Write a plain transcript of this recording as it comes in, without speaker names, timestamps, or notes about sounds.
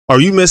Are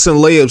you missing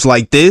layups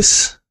like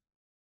this?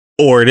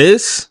 Or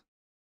this?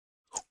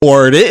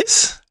 Or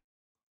this?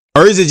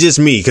 Or is it just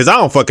me? Because I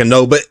don't fucking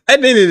know. But at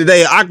the end of the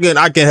day,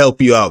 I can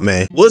help you out,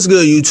 man. What's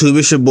good, YouTube?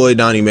 It's your boy,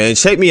 Donnie, man.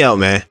 Check me out,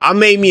 man. I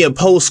made me a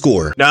post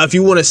score. Now, if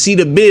you want to see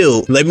the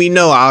build, let me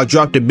know. I'll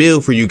drop the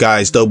build for you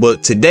guys, though.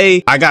 But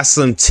today, I got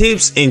some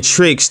tips and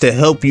tricks to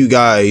help you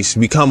guys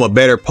become a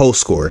better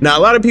post scorer. Now,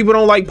 a lot of people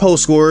don't like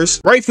post scorers.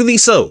 Rightfully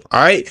so,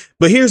 all right?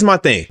 But here's my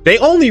thing. They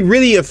only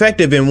really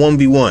effective in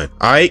 1v1,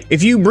 all right?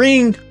 If you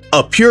bring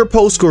a pure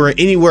post scorer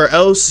anywhere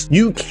else,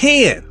 you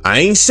can. I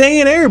ain't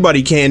saying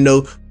everybody can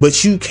though,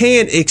 but you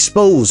can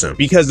expose them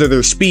because of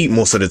their speed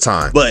most of the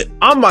time. But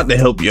I'm about to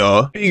help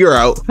y'all figure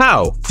out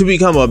how to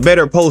become a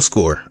better post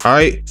scorer. All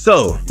right.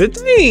 So the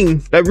thing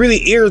that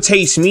really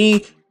irritates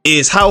me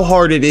is how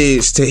hard it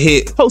is to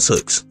hit post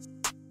hooks.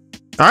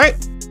 All right.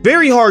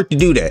 Very hard to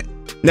do that.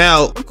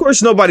 Now, of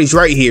course, nobody's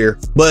right here,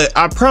 but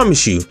I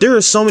promise you, there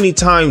are so many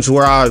times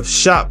where I've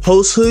shot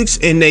post hooks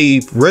and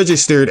they've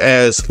registered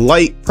as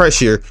light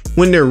pressure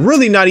when they're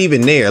really not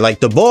even there.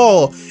 Like the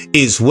ball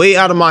is way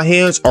out of my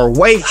hands or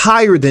way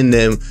higher than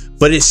them,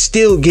 but it's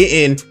still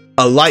getting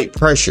a light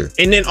pressure.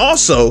 And then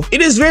also,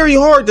 it is very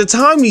hard to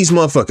time these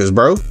motherfuckers,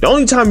 bro. The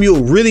only time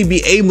you'll really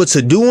be able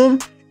to do them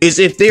is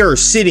if they are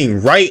sitting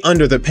right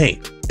under the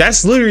paint.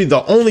 That's literally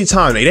the only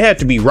time. They have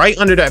to be right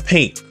under that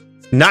paint,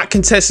 not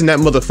contesting that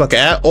motherfucker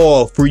at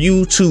all for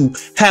you to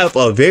have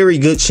a very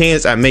good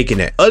chance at making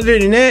that. Other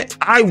than that,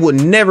 I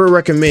would never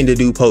recommend to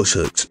do post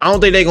hooks. I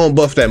don't think they gonna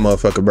buff that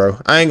motherfucker, bro.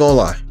 I ain't gonna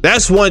lie.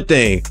 That's one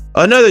thing.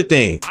 Another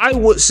thing, I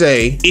would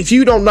say, if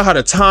you don't know how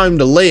to time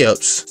the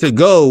layups to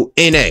go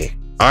NA,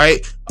 all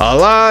right? A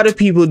lot of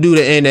people do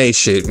the NA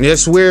shit.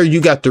 That's where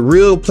you got the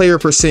real player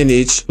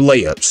percentage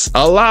layups.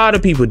 A lot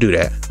of people do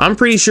that. I'm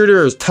pretty sure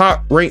there's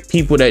top ranked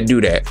people that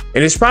do that.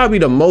 And it's probably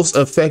the most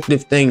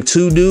effective thing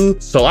to do.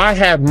 So I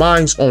have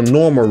mines on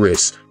normal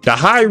risk. The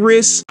high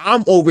risk,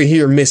 I'm over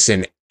here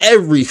missing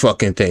every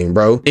fucking thing,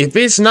 bro. If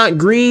it's not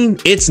green,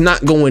 it's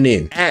not going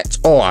in at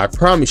all. I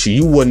promise you,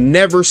 you will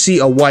never see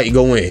a white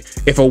go in.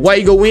 If a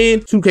white go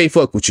in, 2K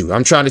fuck with you.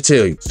 I'm trying to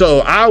tell you.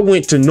 So I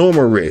went to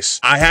normal risk.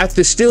 I have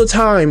to still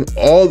time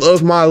all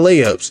of my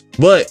layups,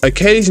 but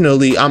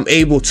occasionally I'm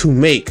able to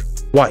make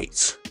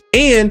whites.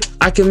 And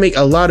I can make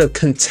a lot of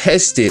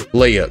contested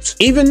layups.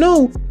 Even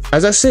though,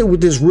 as I said,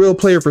 with this real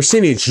player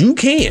percentage, you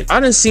can.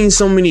 I done seen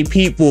so many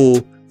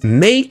people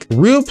make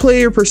real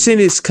player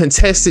percentage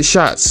contested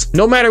shots.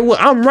 No matter what,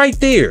 I'm right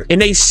there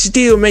and they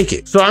still make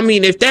it. So I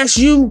mean, if that's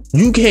you,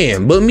 you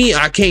can, but me,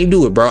 I can't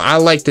do it, bro. I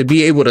like to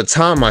be able to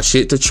time my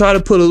shit to try to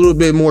put a little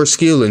bit more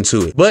skill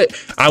into it. But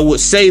I would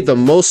say the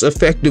most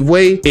effective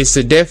way is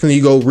to definitely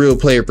go real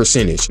player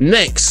percentage.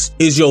 Next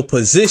is your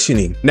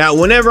positioning. Now,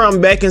 whenever I'm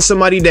backing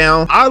somebody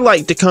down, I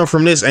like to come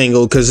from this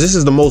angle because this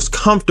is the most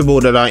comfortable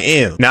that I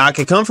am. Now I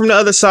can come from the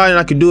other side and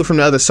I can do it from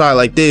the other side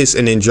like this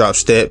and then drop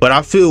step, but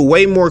I feel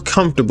way more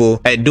comfortable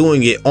at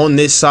doing it on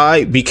this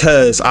side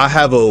because I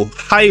have a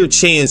higher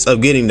chance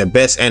of getting the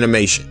best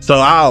animation. So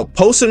I'll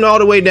post it all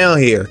the way down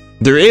here.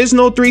 There is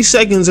no 3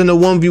 seconds in the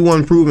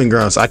 1v1 proving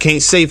grounds. I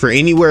can't say for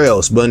anywhere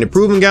else, but in the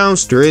proving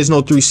grounds, there is no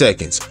 3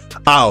 seconds.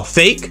 I'll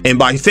fake, and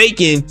by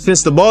faking,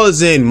 since the ball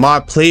is in my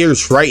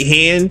player's right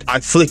hand, I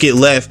flick it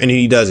left and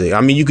he does it.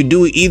 I mean, you could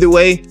do it either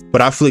way,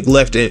 but I flick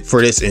left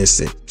for this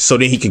instant so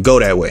then he could go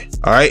that way.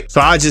 All right, so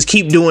I just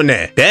keep doing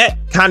that. That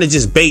kind of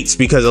just baits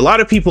because a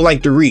lot of people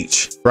like to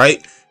reach,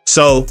 right?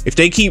 So if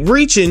they keep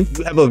reaching,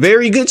 you have a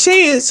very good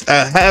chance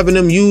at having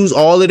them use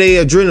all of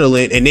their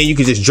adrenaline, and then you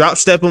can just drop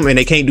step them and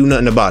they can't do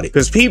nothing about it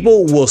because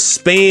people will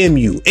spam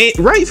you, and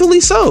rightfully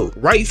so.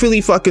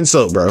 Rightfully fucking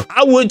so, bro.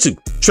 I would too.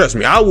 Trust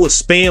me, I would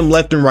spam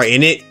left and right,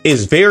 and it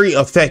is very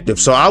effective.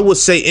 So I would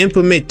say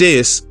implement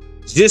this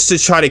just to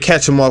try to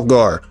catch them off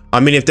guard. I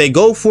mean, if they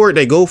go for it,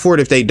 they go for it.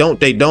 If they don't,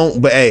 they don't.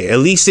 But hey, at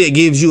least it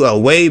gives you a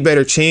way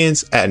better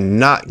chance at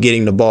not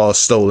getting the ball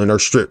stolen or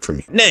stripped from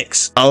you.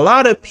 Next, a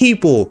lot of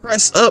people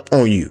press up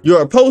on you.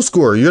 You're a post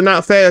scorer. You're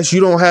not fast. You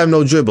don't have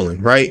no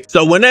dribbling, right?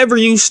 So whenever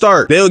you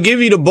start, they'll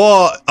give you the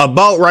ball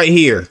about right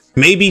here.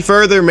 Maybe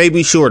further,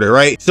 maybe shorter,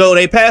 right? So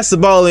they pass the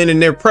ball in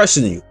and they're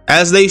pressing you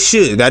as they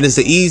should. That is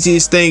the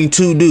easiest thing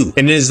to do,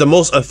 and it is the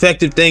most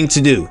effective thing to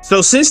do.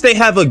 So since they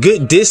have a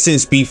good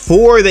distance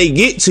before they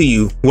get to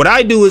you, what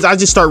I do is I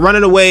just start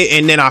running away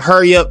and then I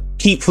hurry up,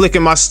 keep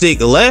flicking my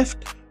stick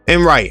left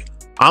and right.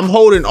 I'm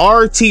holding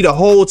RT the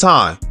whole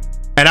time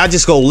and I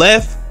just go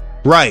left,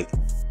 right,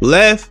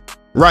 left,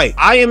 right.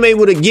 I am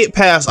able to get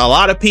past a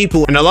lot of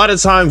people, and a lot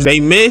of times they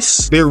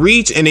miss their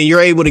reach and then you're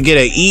able to get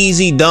an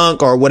easy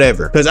dunk or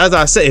whatever. Because as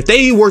I said, if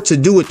they were to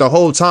do it the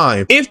whole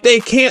time, if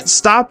they can't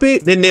stop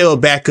it, then they'll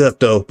back up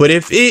though. But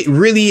if it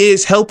really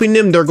is helping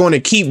them, they're going to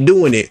keep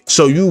doing it.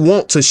 So you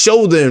want to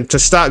show them to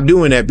stop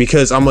doing that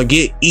because I'm gonna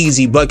get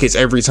easy buckets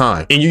every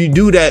time. And you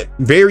do that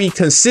very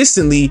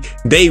consistently,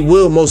 they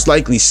will most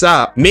likely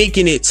stop,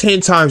 making it 10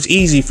 times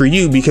easy for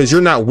you because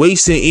you're not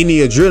wasting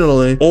any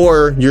adrenaline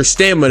or your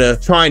stamina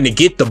trying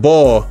to get the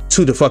ball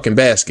to the fucking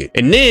basket.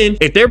 And then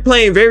if they're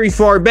playing very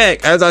far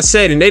back, as I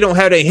said, and they don't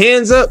have their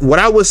hands up, what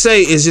I would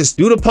say is just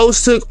do the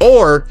post hook,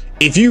 or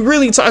if you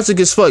really toxic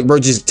as fuck, bro,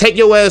 just take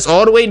your ass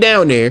all the way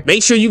down there.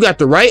 Make sure you got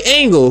the right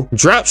angle,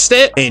 drop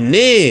step, and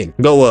then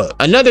go up.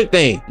 Another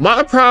thing,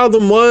 my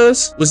problem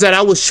was that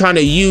I was trying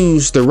to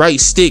use the right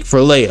stick for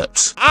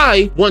layups.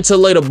 I want to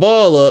lay the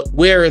ball up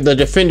where the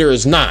defender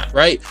is not,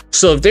 right?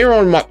 So if they're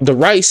on the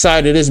right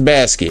side of this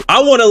basket,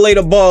 I want to lay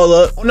the ball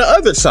up on the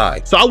other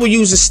side. So I would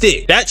use a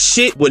stick. That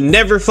shit would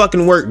never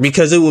fucking work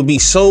because it would be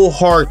so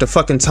hard to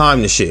fucking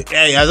time the shit.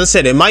 Hey, as I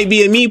said, it might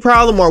be a me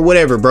problem or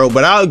whatever, bro,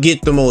 but I'll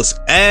get the most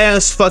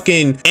ass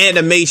fucking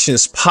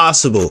animations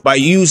possible by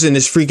using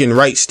this freaking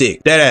right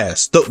stick. That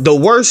ass. The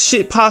worst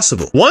shit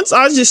possible. Once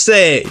I just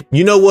said,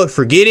 you know what,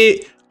 forget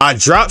it, I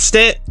drop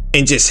step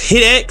and just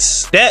hit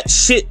X, that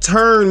shit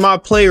turned my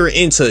player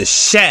into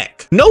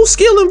Shaq. No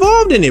skill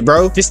involved in it,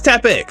 bro. Just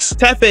tap X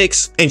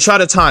and try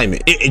to time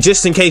it,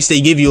 just in case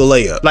they give you a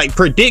layup. Like,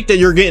 predict that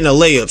you're getting a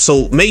layup,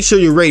 so make sure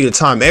you're ready to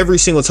time every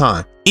single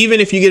time. Even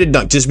if you get a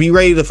dunk, just be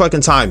ready to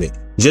fucking time it,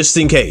 just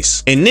in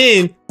case. And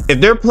then if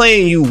they're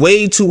playing you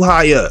way too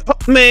high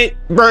up, man,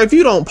 bro, if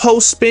you don't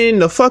post spin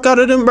the fuck out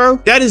of them, bro,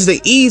 that is the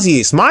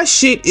easiest. My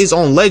shit is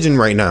on legend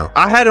right now.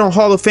 I had it on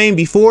Hall of Fame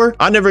before.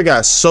 I never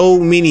got so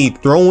many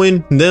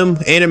throwing them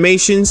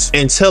animations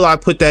until I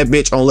put that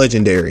bitch on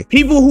legendary.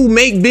 People who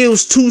make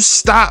builds to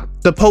stop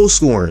the post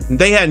scoring,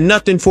 they had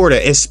nothing for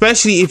that,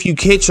 especially if you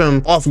catch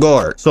them off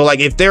guard. So like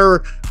if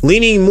they're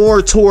leaning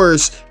more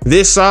towards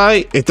this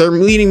side,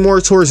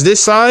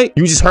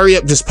 you just hurry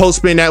up, just post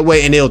spin that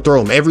way and they'll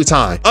throw them every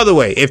time. Other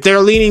way, if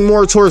they're leaning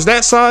more towards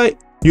that side,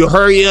 you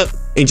hurry up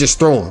and just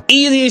throw them.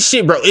 Easy as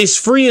shit, bro. It's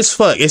free as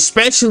fuck,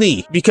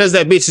 especially because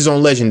that bitch is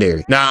on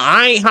legendary. Now,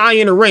 I ain't high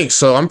in the ranks,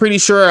 so I'm pretty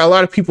sure a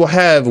lot of people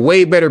have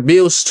way better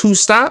builds to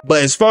stop.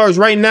 But as far as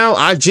right now,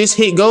 I just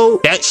hit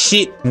gold. That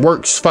shit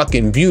works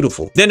fucking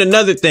beautiful. Then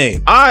another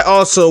thing, I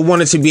also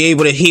wanted to be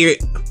able to hear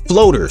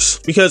floaters,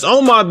 because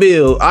on my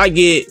build I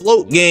get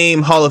float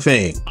game Hall of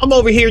Fame. I'm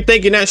over here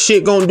thinking that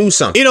shit gonna do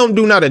something. It don't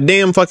do not a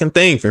damn fucking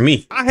thing for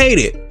me. I hate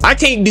it. I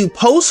can't do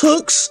post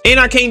hooks and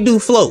I can't do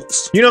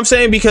floats. You know what I'm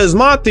saying? Because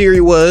my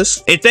theory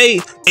was, if they,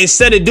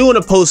 instead of doing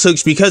the post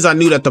hooks, because I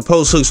knew that the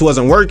post hooks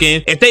wasn't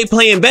working, if they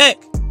playing back,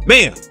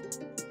 bam,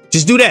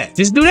 just do that.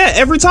 Just do that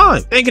every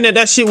time, thinking that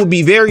that shit would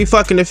be very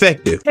fucking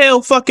effective.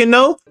 Hell fucking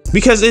no,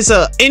 because it's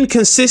a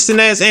inconsistent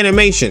ass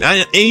animation.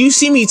 And you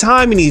see me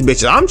timing these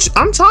bitches.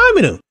 I'm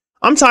timing them.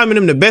 I'm timing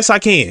them the best I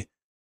can.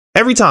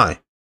 Every time.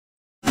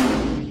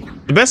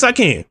 The best I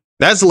can.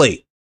 That's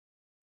late.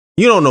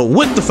 You don't know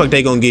what the fuck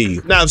they gonna give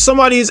you. Now, if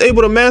somebody is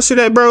able to master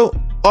that, bro,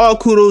 all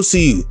kudos to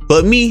you.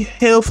 But me,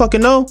 hell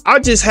fucking no. I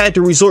just had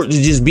to resort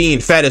to just being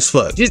fat as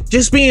fuck.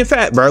 Just being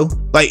fat, bro.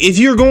 Like, if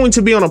you're going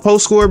to be on a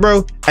post score,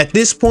 bro, at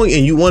this point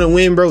and you want to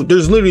win, bro,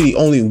 there's literally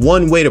only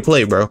one way to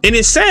play, bro. And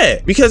it's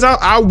sad because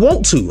I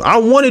want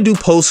to do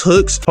post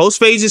hooks. Post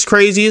fades is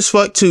crazy as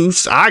fuck too.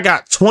 So I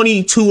got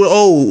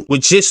 22-0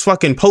 with just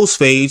fucking post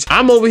fades.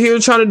 I'm over here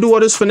trying to do all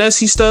this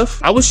finessey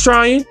stuff. I was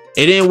trying.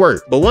 It didn't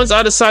work. But once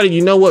I decided,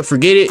 you know what,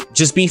 forget it,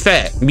 just be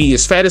fat. Be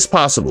as fat as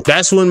possible.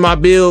 That's when my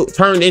build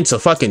turned into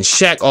fucking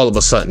Shaq all of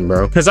a sudden,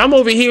 bro. Because I'm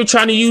over here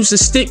trying to use the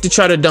stick to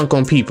try to dunk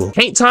on people.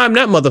 Can't time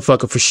that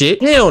motherfucker for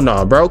shit. Hell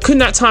no, bro. Could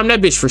not time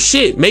that bitch for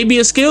shit. Maybe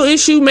a skill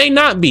issue, may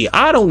not be.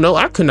 I don't know.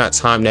 I could not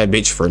time that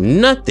bitch for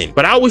nothing.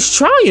 But I was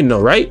trying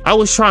though, right? I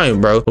was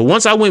trying, bro. But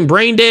once I went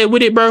brain dead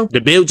with it, bro, the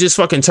build just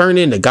fucking turned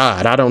into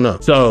God. I don't know.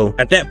 So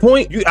at that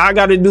point, I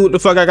gotta do what the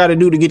fuck I gotta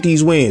do to get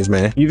these wins,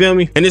 man. You feel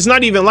me? And it's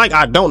not even like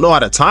I don't know how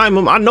to time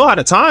them. I know how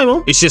to time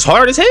them. It's just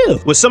hard as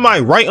hell. With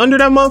somebody right under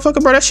that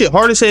motherfucker, bro, that shit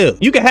hard as hell.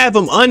 You can have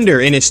them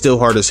under and it's still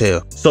hard as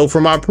hell. So for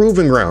my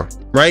proving ground,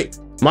 right?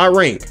 My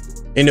rank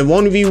in the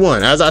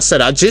 1v1, as I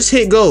said, I just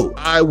hit gold.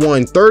 I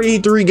won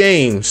 33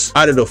 games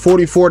out of the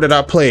 44 that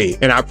I played.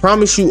 And I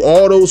promise you,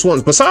 all those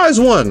ones, besides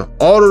one,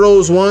 all of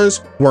those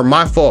ones were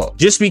my fault.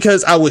 Just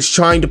because I was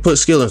trying to put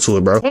skill into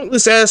it, bro.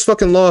 Pointless ass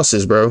fucking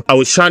losses, bro. I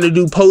was trying to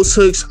do post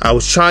hooks. I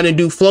was trying to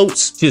do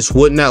floats. Just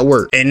would not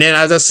work. And then,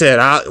 as I said,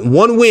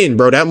 one win,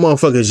 bro, that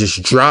motherfucker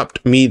just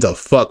dropped me the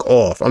fuck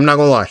off. I'm not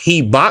gonna lie.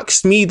 He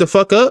boxed me the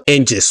fuck up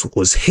and just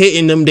was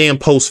hitting them damn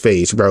post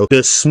fades, bro.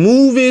 The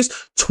smoothest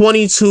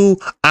 22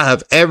 I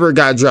have ever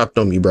got dropped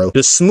on me, bro.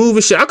 The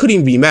smoothest shit. I couldn't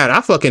even be mad.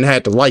 I fucking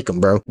had to like him,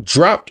 bro.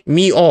 Dropped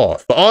me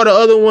off. But all the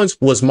other ones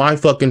was my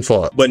fucking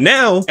fault. But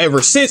now,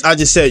 ever since, I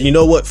just said, you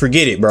know what?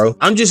 Forget it, bro.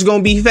 I'm just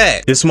gonna be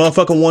fat. This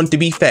motherfucker wanted to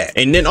be fat.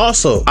 And then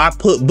also, I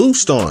put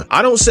boost on.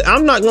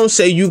 I'm not gonna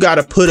say you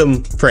gotta put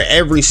them for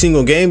every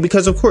single game,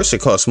 because of course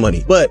it costs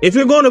money. But if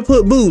you're gonna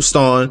put boost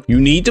on,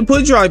 you need to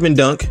put drive and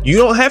dunk. You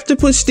don't have to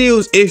put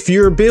steals if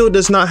your build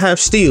does not have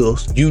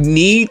steals. You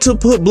need to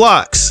put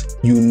blocks.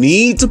 You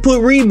need to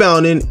put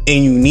rebounding,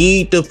 and you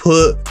need to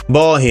put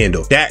ball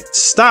handle. That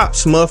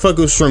stops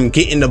motherfuckers from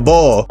getting the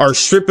ball or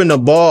stripping the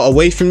ball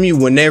away from you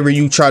whenever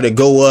you try to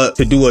go up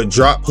to do a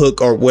drop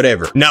hook or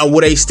whatever. Now,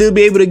 will they still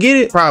be able to get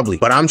it? Probably.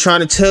 But I'm trying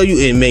to tell you,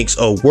 it makes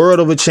a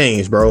world of a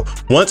change, bro.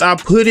 Once I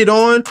put it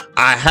on,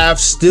 I have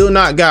still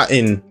not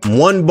gotten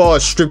one ball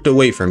stripped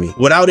away from me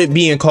without it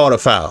being called a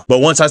foul. But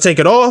once I take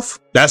it off,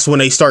 that's when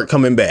they start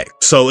coming back.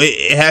 So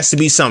it has to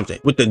be something.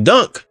 With the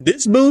dunk,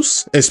 this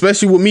boost,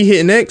 especially with me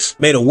hitting X,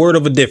 made a world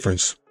of a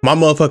difference. My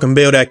motherfucking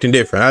build acting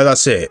different. As I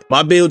said,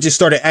 my build just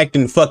started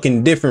acting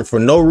fucking different for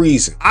no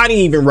reason. I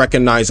didn't even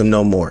recognize them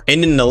no more.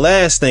 And then the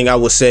last thing I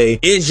would say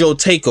is your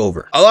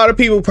takeover. A lot of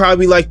people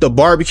probably like the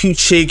barbecue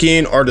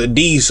chicken or the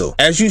diesel.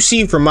 As you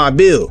see from my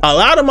build, a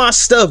lot of my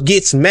stuff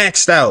gets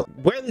maxed out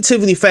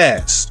relatively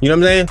fast. You know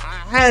what I'm saying?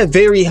 I have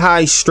very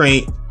high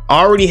strength.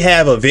 I already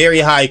have a very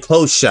high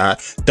close shot.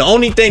 The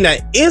only thing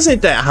that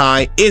isn't that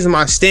high is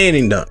my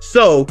standing dunk.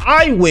 So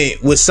I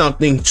went with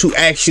something to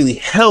actually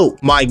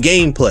help my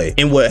gameplay.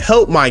 And what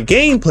helped my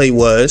gameplay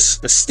was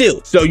the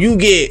steal. So you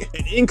get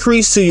an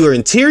increase to your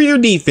interior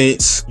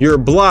defense, your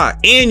block,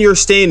 and your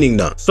standing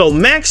dunk. So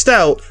maxed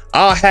out,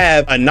 I'll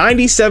have a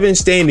 97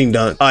 standing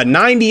dunk, a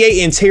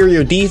 98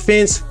 interior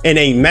defense, and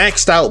a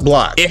maxed out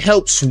block. It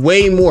helps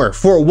way more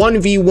for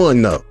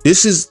 1v1 though.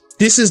 This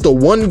is the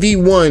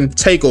 1v1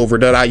 takeover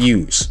that I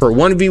use for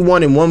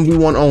 1v1 and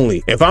 1v1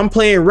 only. If I'm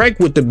playing rec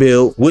with the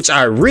build, which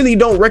I really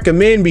don't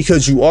recommend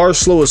because you are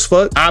slow as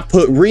fuck, I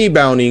put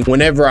rebounding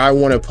whenever I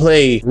want to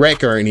play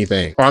rec or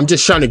anything, or I'm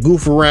just trying to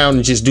goof around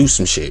and just do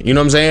some shit. You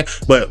know what I'm saying?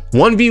 But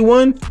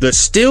 1v1, the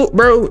stilt,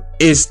 bro,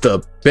 is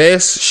the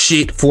best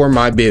shit for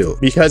my build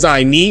because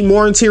I need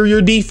more interior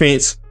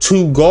defense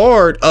to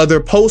guard other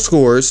post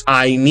scorers.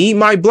 I need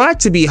my block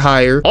to be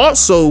higher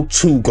also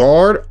to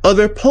guard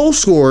other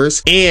post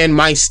scorers, and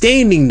my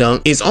standing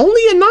dunk is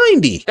only a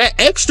 90. That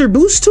extra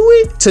boost to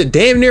it to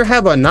damn near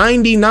have a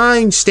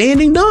 99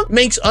 standing dunk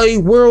makes a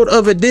world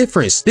of a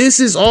difference. This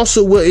is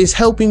also what is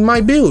helping my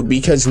build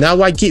because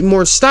now I get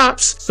more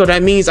stops, so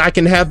that means I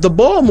can have the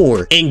ball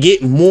more and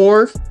get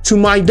more to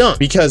my dunk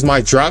because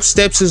my drop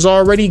steps is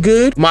already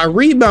good, my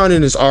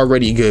rebounding is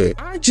already good.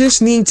 I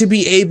just need to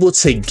be able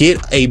to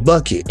get a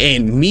bucket,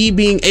 and me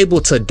being able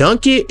to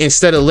dunk it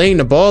instead of laying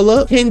the ball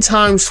up 10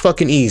 times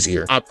fucking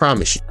easier, I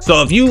promise you.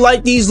 So if you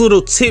like these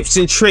little tips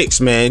and tricks,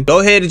 man, go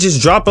ahead and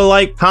just drop a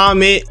like,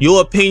 comment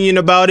your opinion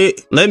about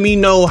it. Let me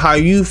know how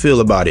you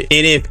feel about it,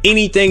 and if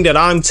anything that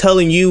I'm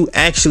telling you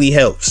actually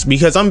helps,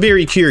 because I'm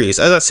very curious.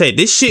 As I said,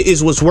 this shit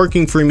is what's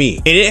working for me,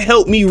 and it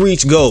helped me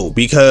reach gold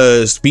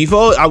because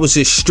before I was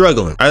just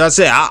struggling. As I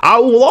said, I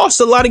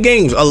lost a lot of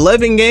games,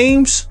 11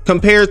 games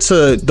compared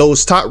to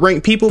those top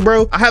ranked people,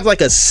 bro. I have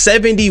like a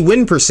 70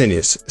 win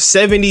percentage,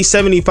 70,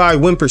 75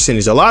 win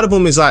percentage. A lot of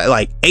them is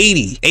like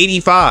 80,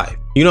 85.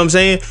 You know what I'm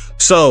saying?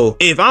 So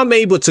if I'm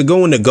able to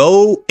go into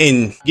gold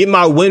and get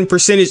my win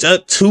percentage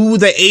up to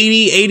the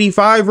 80,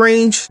 85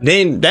 range,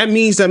 then that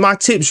means that my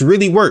tips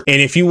really work. And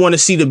if you want to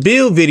see the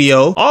build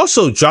video,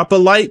 also drop a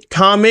like,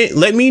 comment,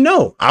 let me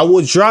know. I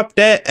will drop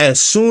that as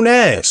soon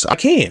as I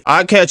can.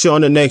 I'll catch you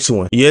on the next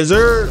one. Yes,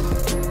 sir.